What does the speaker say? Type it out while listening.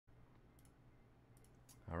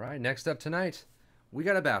All right, next up tonight, we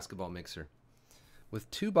got a basketball mixer with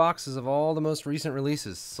 2 boxes of all the most recent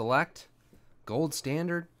releases. Select, Gold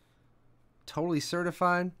Standard, Totally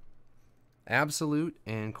Certified, Absolute,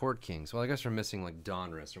 and Court Kings. Well, I guess we're missing like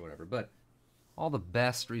Donruss or whatever, but all the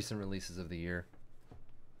best recent releases of the year.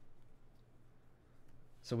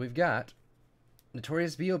 So we've got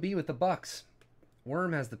Notorious B.O.B. with the Bucks.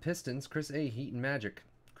 Worm has the Pistons. Chris A. Heat and Magic.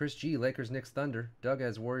 Chris G. Lakers, Knicks, Thunder. Doug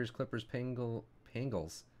has Warriors, Clippers,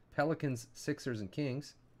 Pangles, Pelicans, Sixers, and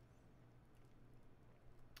Kings.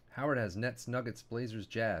 Howard has Nets, Nuggets, Blazers,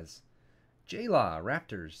 Jazz. J-Law,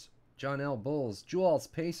 Raptors. John L. Bulls. Jules,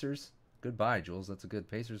 Pacers. Goodbye, Jules. That's a good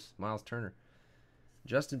Pacers. Miles Turner.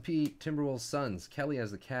 Justin P. Timberwolves, Suns. Kelly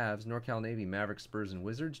has the Cavs. NorCal Navy, Mavericks, Spurs, and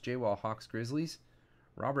Wizards. J-Wall, Hawks, Grizzlies.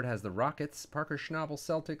 Robert has the Rockets. Parker Schnabel,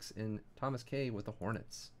 Celtics. And Thomas K. with the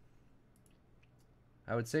Hornets.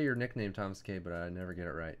 I would say your nickname, Thomas K., but I never get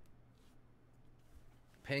it right.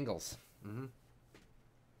 Pangles.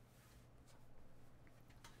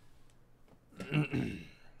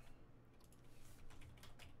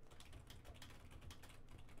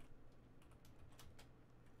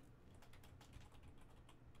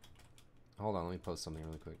 Hold on, let me post something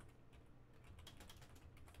really quick.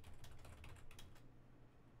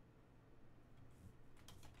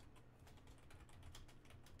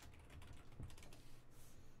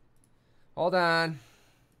 Hold on.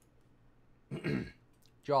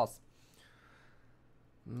 Jules.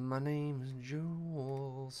 My name is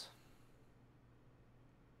Jules.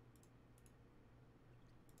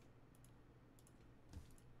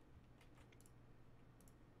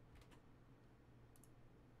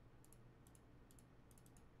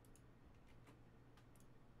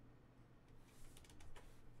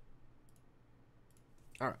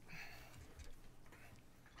 All right.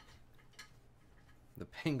 The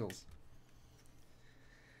Bengals.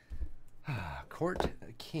 Court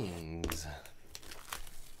Kings.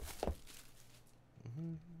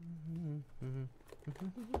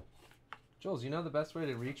 Jules, you know the best way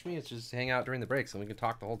to reach me is just hang out during the breaks and we can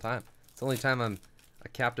talk the whole time. It's the only time I'm a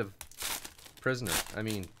captive prisoner. I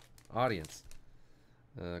mean, audience.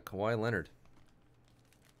 Kawhi Leonard.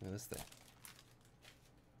 Look at this thing.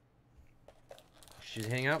 You should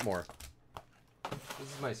hang out more.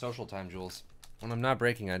 This is my social time, Jules. When I'm not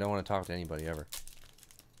breaking, I don't want to talk to anybody ever.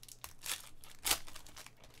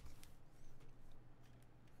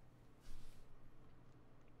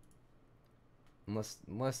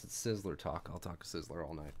 Unless it's Sizzler talk, I'll talk to Sizzler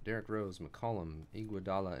all night. Derrick Rose, McCollum,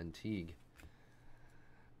 Iguodala, and Teague.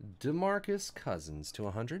 DeMarcus Cousins to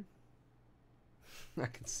 100. I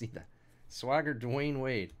can see that. Swagger, Dwayne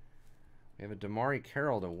Wade. We have a Damari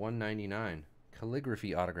Carroll to 199.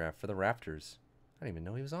 Calligraphy autograph for the Raptors. I didn't even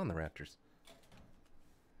know he was on the Raptors.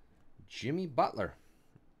 Jimmy Butler.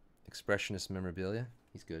 Expressionist memorabilia.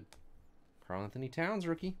 He's good. Karl Anthony Towns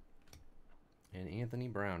rookie. And Anthony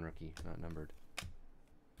Brown rookie. Not numbered.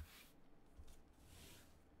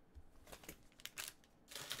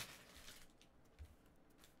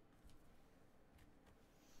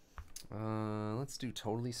 Let's do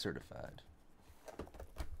Totally Certified.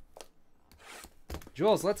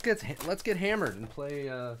 Jules, let's get hammered and play.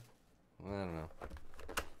 I don't know.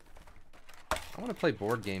 I want to play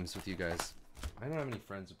board games with you guys. I don't have any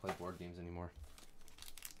friends who play board games anymore.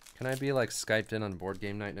 Can I be like Skyped in on board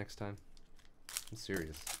game night next time? I'm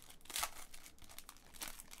serious.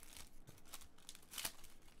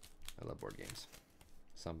 I love board games.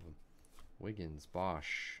 Some of them. Wiggins,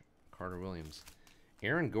 Bosch, Carter Williams,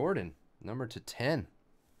 Aaron Gordon, number to 10.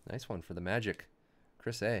 Nice one for the Magic.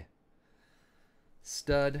 Chris A.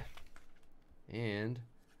 Stud. And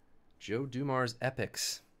Joe Dumars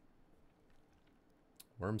Epics.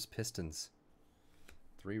 Worms Pistons.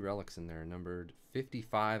 3 relics in there, numbered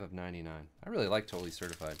 55 of 99. I really like Totally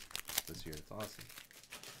Certified this year. It's awesome.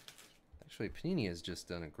 Actually, Panini has just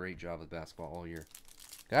done a great job with basketball all year.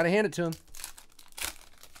 Gotta hand it to him.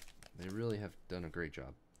 They really have done a great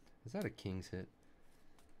job. Is that a Kings hit?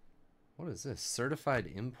 What is this? Certified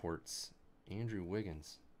Imports. Andrew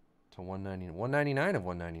Wiggins to 199. 199 of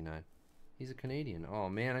 199. He's a Canadian. Oh,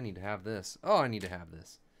 man, I need to have this. Oh, I need to have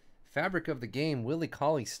this. Fabric of the Game, Willie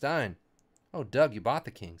Cauley-Stein. Oh, Doug, you bought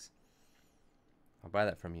the Kings. I'll buy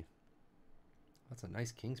that from you. That's a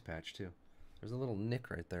nice Kings patch, too. There's a little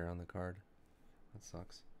nick right there on the card. That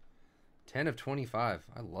sucks. 10 of 25.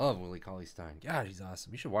 I love Willie Cauley-Stein. God, he's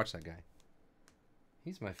awesome. You should watch that guy.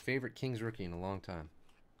 He's my favorite Kings rookie in a long time.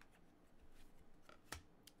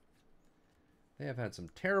 They have had some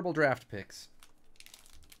terrible draft picks.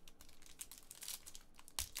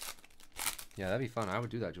 Yeah, that'd be fun. I would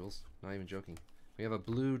do that, Jules. Not even joking. We have a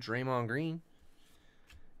blue Draymond Green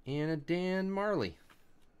and a Dan Marley.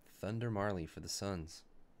 Thunder Marley for the Suns.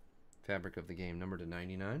 Fabric of the game, number to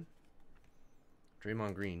 99.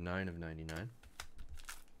 Draymond Green, 9 of 99.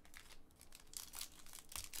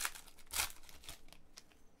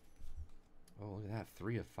 Oh, look at that,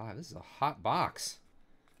 3 of 5. This is a hot box.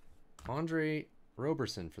 Andre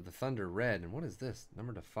Roberson for the Thunder, red. And what is this?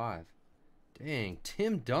 Number to 5. Dang,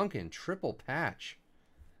 Tim Duncan, triple patch.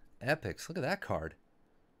 Epics, look at that card.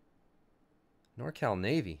 NorCal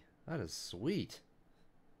Navy, that is sweet.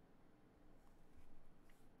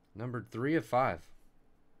 Numbered 3 of 5.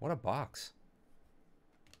 What a box.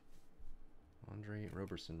 Andre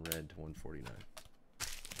Roberson, red to 149.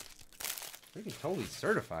 Freaking totally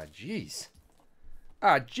certified, jeez.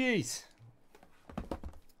 Ah, jeez.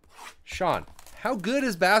 Sean, how good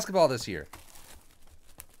is basketball this year?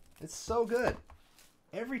 It's so good.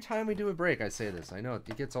 Every time we do a break, I say this. I know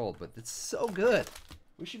it gets old, but it's so good.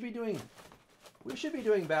 We should be doing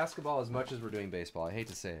basketball as much as we're doing baseball. I hate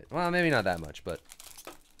to say it. Well, maybe not that much, but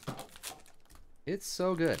it's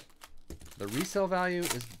so good. The resale value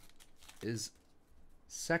is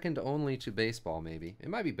second only to baseball, maybe. It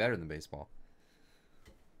might be better than baseball.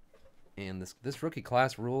 And this rookie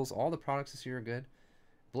class rules. All the products this year are good.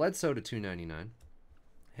 Bledsoe to 299.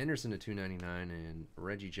 Henderson to 299 and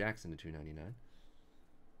Reggie Jackson to 299.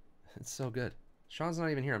 It's so good. Sean's not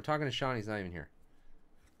even here. I'm talking to Sean. He's not even here.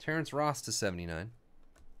 Terrence Ross to 79.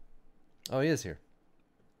 Oh, he is here.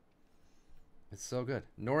 It's so good.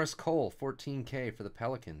 Norris Cole, 14K for the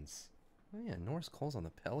Pelicans. Oh, yeah, Norris Cole's on the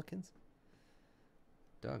Pelicans.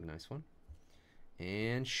 Doug, nice one.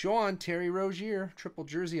 And Sean, Terry Rozier, triple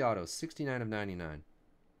jersey auto, 69 of 99.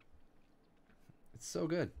 It's so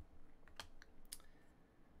good.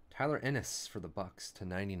 Tyler Ennis for the Bucks to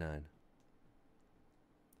 99.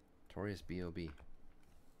 Notorious B.O.B.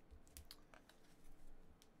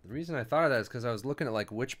 The reason I thought of that is because I was looking at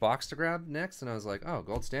like which box to grab next, and I was like, oh,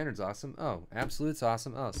 Gold Standard's awesome. Oh, Absolute's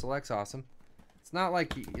awesome. Oh, Select's awesome. It's not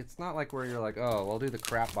like where you're like, oh, we'll do the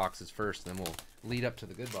crap boxes first, and then we'll lead up to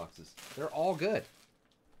the good boxes. They're all good.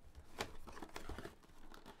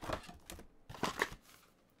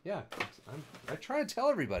 Yeah, I try to tell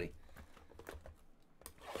everybody.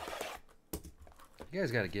 You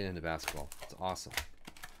guys got to get into basketball. It's awesome.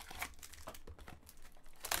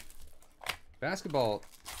 Basketball,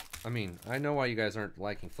 I mean, I know why you guys aren't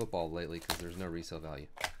liking football lately because there's no resale value.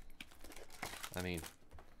 I mean,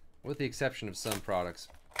 with the exception of some products.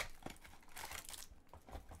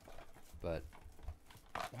 But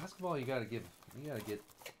basketball, you gotta give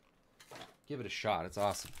it a shot. It's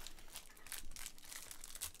awesome.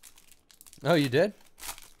 Oh, you did?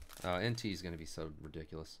 Oh, NT is gonna be so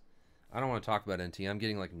ridiculous. I don't want to talk about NT. I'm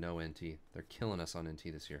getting like no NT. They're killing us on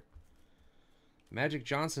NT this year. Magic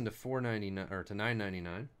Johnson to $4.99 or to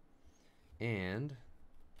 $9.99, and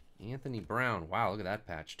Anthony Brown. Wow, look at that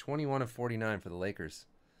patch. 21 of 49 for the Lakers,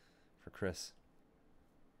 for Chris.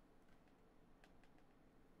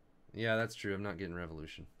 Yeah, that's true. I'm not getting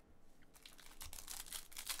Revolution.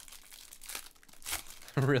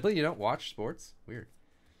 Really? You don't watch sports? Weird.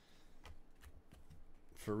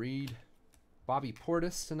 Fareed. Bobby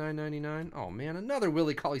Portis to $9.99. Oh, man, another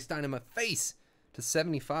Willie Cauley-Stein in my face to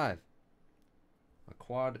 $75. A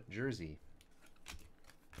quad jersey.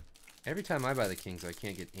 Every time I buy the Kings, I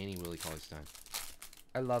can't get any Willie Cauley-Stein.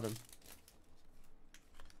 I love him.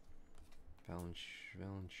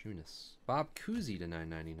 Valanciunas. Bob Cousy to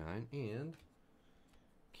 $9.99. And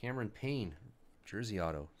Cameron Payne, jersey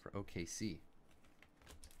auto for OKC.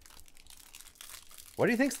 What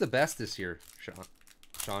do you think's the best this year, Sean?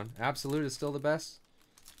 Absolute is still the best?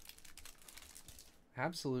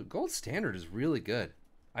 Absolute. Gold Standard is really good.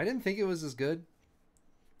 I didn't think it was as good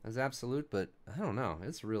as Absolute, but I don't know.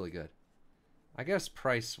 It's really good. I guess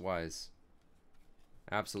price-wise,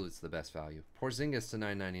 Absolute's the best value. Porzingis to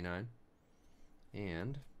 $9.99.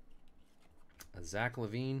 And a Zach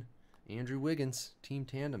LaVine, Andrew Wiggins, team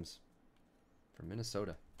tandems from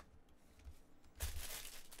Minnesota.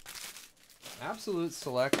 Absolute,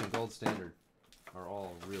 Select, and Gold Standard are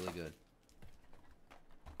all really good.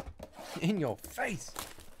 In your face!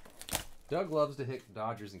 Doug loves to hit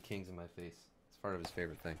Dodgers and Kings in my face. It's part of his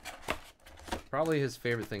favorite thing. Probably his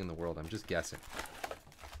favorite thing in the world. I'm just guessing.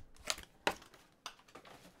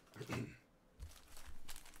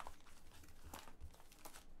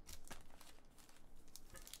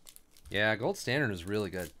 Yeah, Gold Standard is really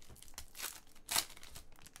good.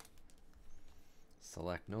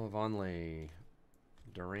 Select Noah Vonleh,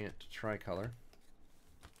 Durant tricolor.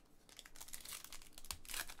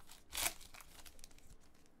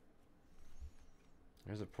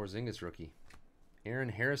 There's a Porzingis rookie. Aaron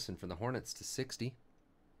Harrison from the Hornets to 60.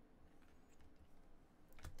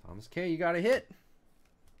 Thomas K, you got a hit.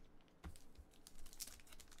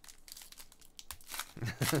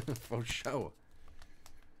 For show.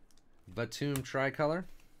 Batum tricolor.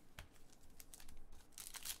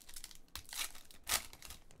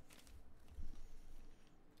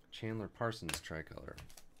 Chandler Parsons tricolor.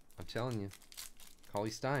 I'm telling you. Cauley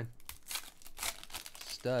Stein.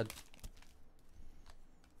 Stud.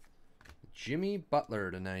 Jimmy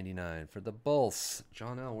Butler to 99 for the Bulls.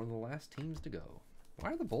 John L., one of the last teams to go.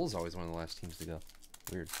 Why are the Bulls always one of the last teams to go?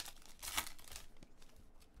 Weird.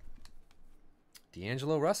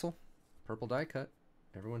 D'Angelo Russell. Purple die cut.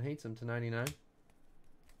 Everyone hates him to 99.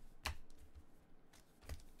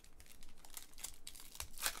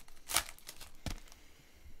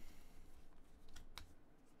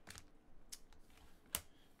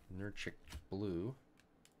 Nurkic blue.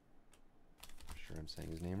 I'm sure I'm saying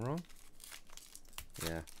his name wrong.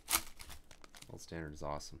 Yeah. Gold standard is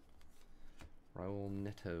awesome. Raul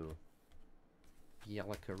Neto.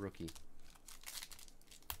 Bielica rookie.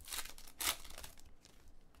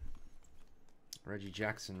 Reggie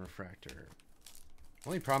Jackson refractor.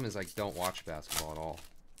 Only problem is I don't watch basketball at all.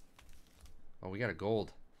 Oh, we got a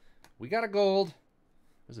gold. We got a gold.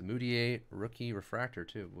 There's a Moutier rookie refractor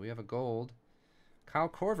too. We have a gold. Kyle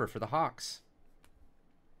Korver for the Hawks.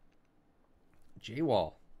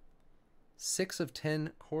 J-Wall. 6 of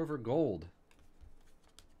 10 Korver gold.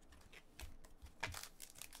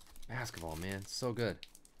 Basketball, man. So good.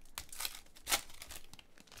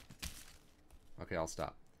 Okay, I'll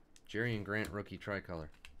stop. Jerry and Grant rookie tricolor.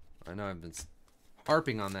 I know I've been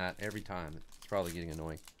harping on that every time. It's probably getting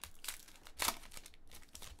annoying.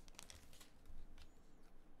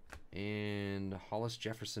 And Hollis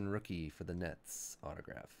Jefferson rookie for the Nets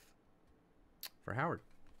autograph. For Howard.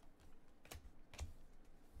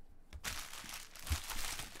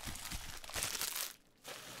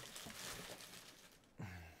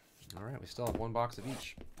 All right, we still have one box of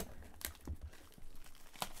each.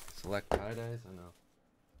 Select tie-dyes. I know.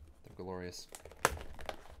 They're glorious.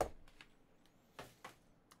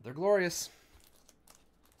 They're glorious.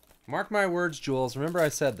 Mark my words, Jules. Remember I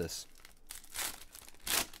said this.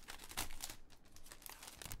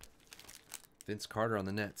 Vince Carter on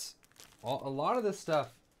the Nets. A lot of this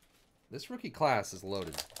stuff, this rookie class is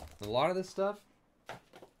loaded. A lot of this stuff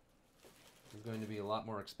is going to be a lot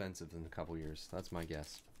more expensive in a couple years. That's my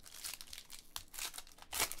guess.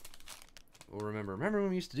 We'll remember when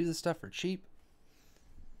we used to do this stuff for cheap?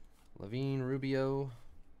 Levine, Rubio,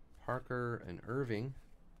 Parker, and Irving.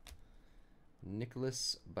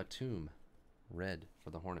 Nicholas Batum, red for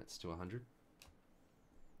the Hornets to 100.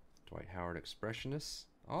 Dwight Howard, expressionist.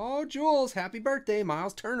 Oh, Jules, happy birthday.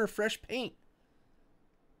 Miles Turner, fresh paint.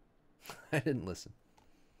 I didn't listen.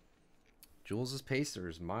 Jules'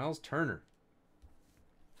 Pacers, Miles Turner.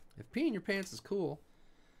 If pee in your pants is cool.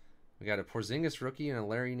 We got a Porzingis rookie and a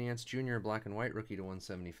Larry Nance Jr. black and white rookie to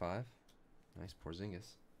 175. Nice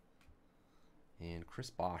Porzingis. And Chris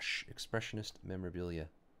Bosh, expressionist memorabilia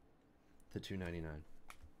to 299.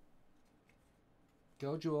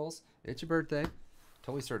 Go, Jules. It's your birthday.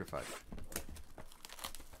 Totally certified.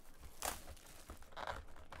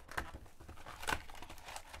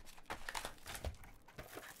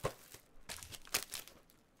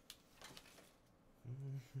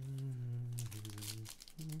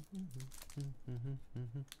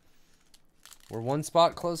 We're one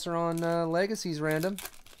spot closer on Legacies random.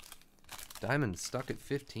 Diamond stuck at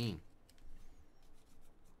 15.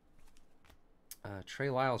 Trey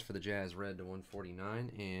Lyles for the Jazz, red to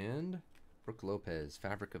 149. And Brook Lopez,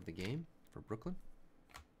 fabric of the game for Brooklyn.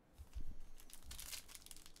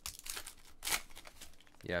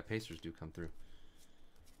 Yeah, Pacers do come through.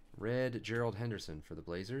 Red Gerald Henderson for the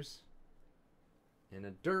Blazers. And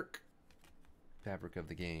a Dirk, fabric of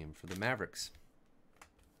the game for the Mavericks.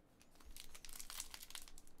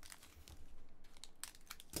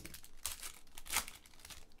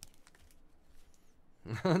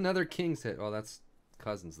 Another Kings hit. Oh, that's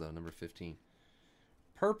Cousins, though, number 15.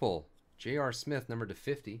 Purple, J.R. Smith, number to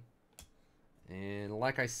 50. And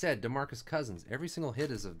like I said, DeMarcus Cousins. Every single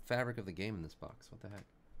hit is a fabric of the game in this box. What the heck?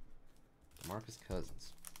 DeMarcus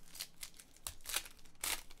Cousins.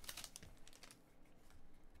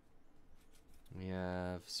 We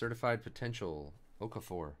have Certified Potential,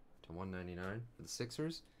 Okafor to 199 for the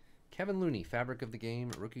Sixers. Kevin Looney, fabric of the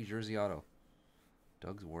game, rookie jersey auto.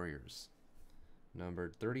 Doug's Warriors.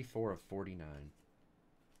 Numbered 34 of 49.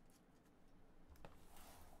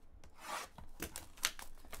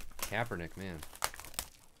 Kaepernick, man.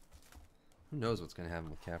 Who knows what's going to happen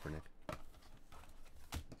with Kaepernick?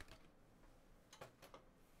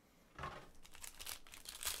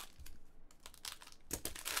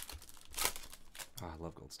 Oh, I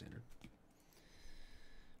love Gold Standard.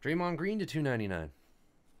 Draymond Green to 299.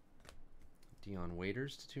 Dion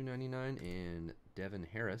Waiters to 299 and Devin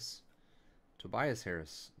Harris. Tobias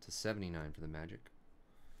Harris to 79 for the Magic.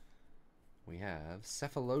 We have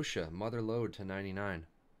Cephalosha, Mother Lode to 99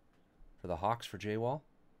 for the Hawks for J-Wall.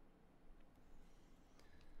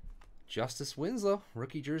 Justice Winslow,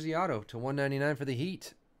 rookie jersey auto to 199 for the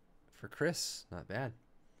Heat for Chris. Not bad.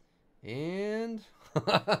 And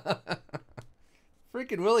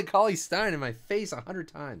freaking Willie Cauley-Stein in my face 100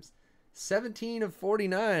 times. 17 of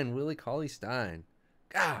 49, Willie Cauley-Stein.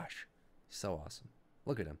 Gosh, he's so awesome.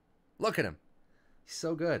 Look at him. Look at him. He's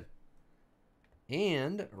so good.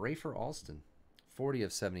 And Rafer Alston, 40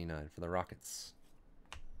 of 79 for the Rockets.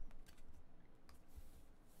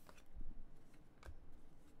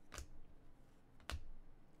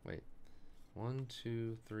 Wait, 1,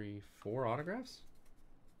 2, 3, 4 autographs?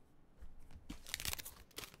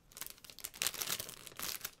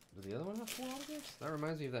 Did the other one have 4 autographs? That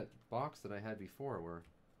reminds me of that box that I had before where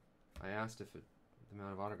I asked if the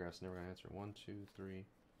amount of autographs never got answered. 1, 2, 3.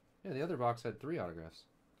 Yeah, the other box had 3 autographs.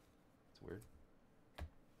 That's weird.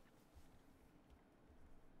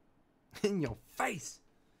 In your face!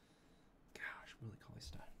 Gosh, Willie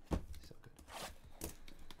Cauley-Stein. He's so good.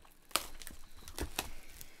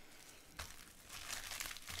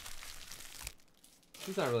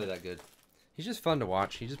 He's not really that good. He's just fun to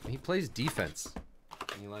watch. He plays defense.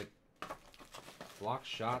 And he like blocks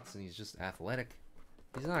shots and he's just athletic.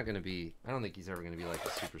 He's not gonna be, I don't think he's ever gonna be like a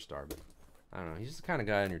superstar, but I don't know. He's just the kind of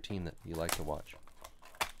guy on your team that you like to watch.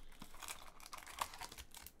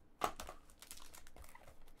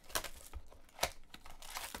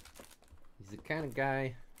 He's the kind of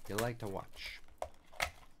guy you like to watch.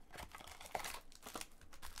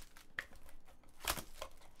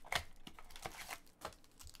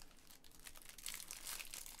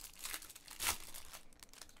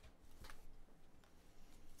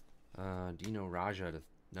 Dino Raja to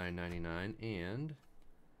 999 and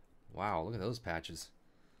wow, look at those patches.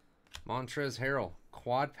 Montrezl Harrell,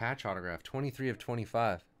 quad patch autograph, 23 of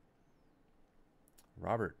 25.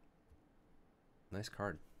 Robert, nice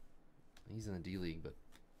card. He's in the D League, but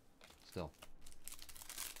still.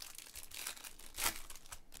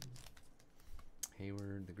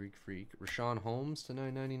 Hayward, the Greek Freak. Rashawn Holmes to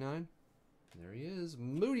 999. There he is.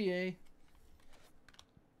 Moutier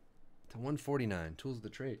to 149. Tools of the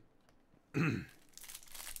trade.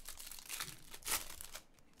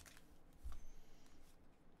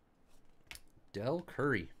 Del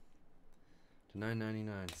Curry to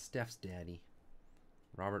 999. Steph's daddy.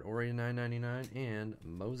 Robert Horry to 999 and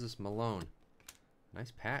Moses Malone.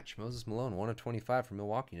 Nice patch. Moses Malone, 1 of 25 from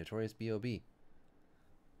Milwaukee. Notorious B.O.B.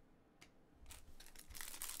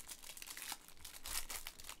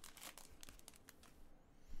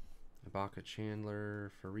 Ibaka,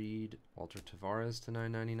 Chandler, Fareed, Walter Tavares to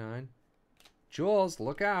 999. Jules,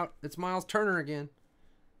 look out. It's Miles Turner again.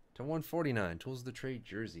 To 149. Tools of the trade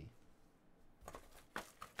jersey.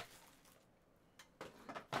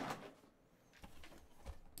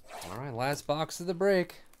 All right, last box of the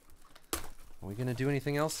break. Are we going to do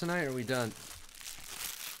anything else tonight, or are we done?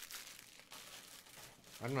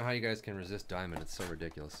 I don't know how you guys can resist Diamond. It's so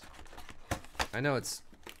ridiculous. I know it's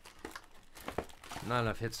not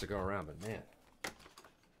enough hits to go around, but man.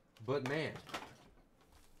 But man.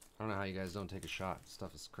 I don't know how you guys don't take a shot. This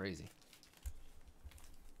stuff is crazy.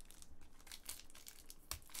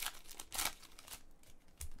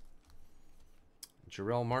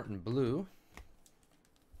 Jarrell Martin blue.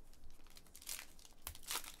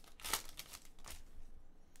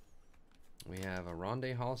 We have a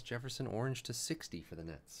Rondé Hollis Jefferson orange to 60 for the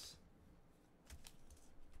Nets.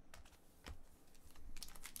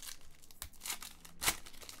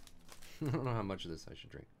 I don't know how much of this I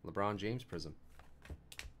should drink. LeBron James Prism.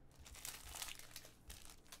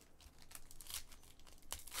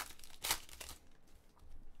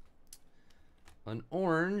 An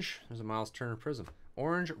orange. There's a Miles Turner Prism.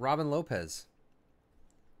 Orange Robin Lopez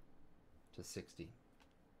to 60.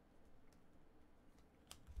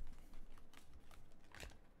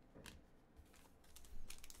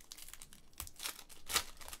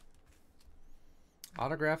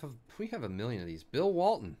 Autograph of, we have a million of these. Bill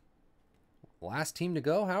Walton. Last team to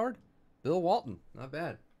go, Howard? Bill Walton. Not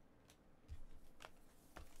bad.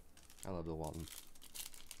 I love Bill Walton.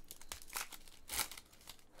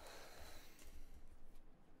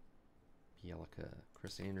 Bielica.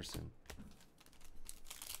 Chris Anderson.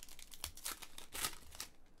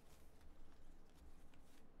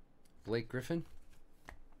 Blake Griffin.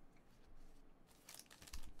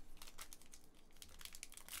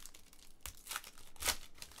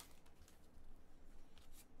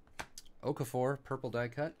 Okafor, purple die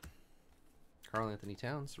cut. Karl Anthony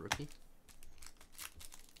Towns, rookie.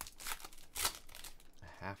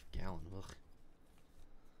 half gallon. Ugh.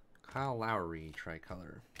 Kyle Lowry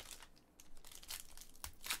tricolor.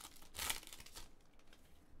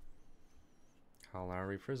 Kyle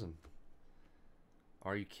Lowry Prism.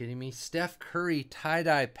 Are you kidding me? Steph Curry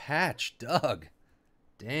tie-dye patch. Doug.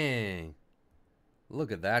 Dang.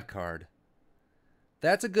 Look at that card.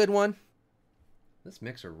 That's a good one. This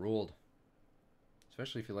mixer ruled.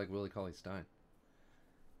 Especially if you like Willie Cauley-Stein.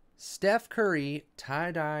 Steph Curry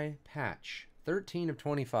tie-dye patch. 13 of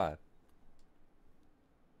 25.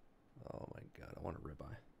 Oh my god, I want a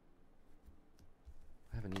ribeye.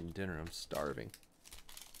 I haven't eaten dinner. I'm starving.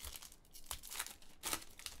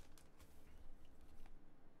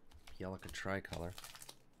 Yelica tricolor.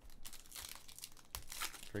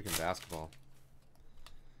 Freaking basketball.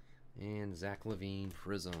 And Zach LaVine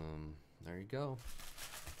Prism. There you go.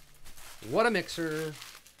 What a mixer.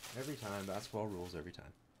 Every time. Basketball rules every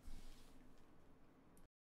time.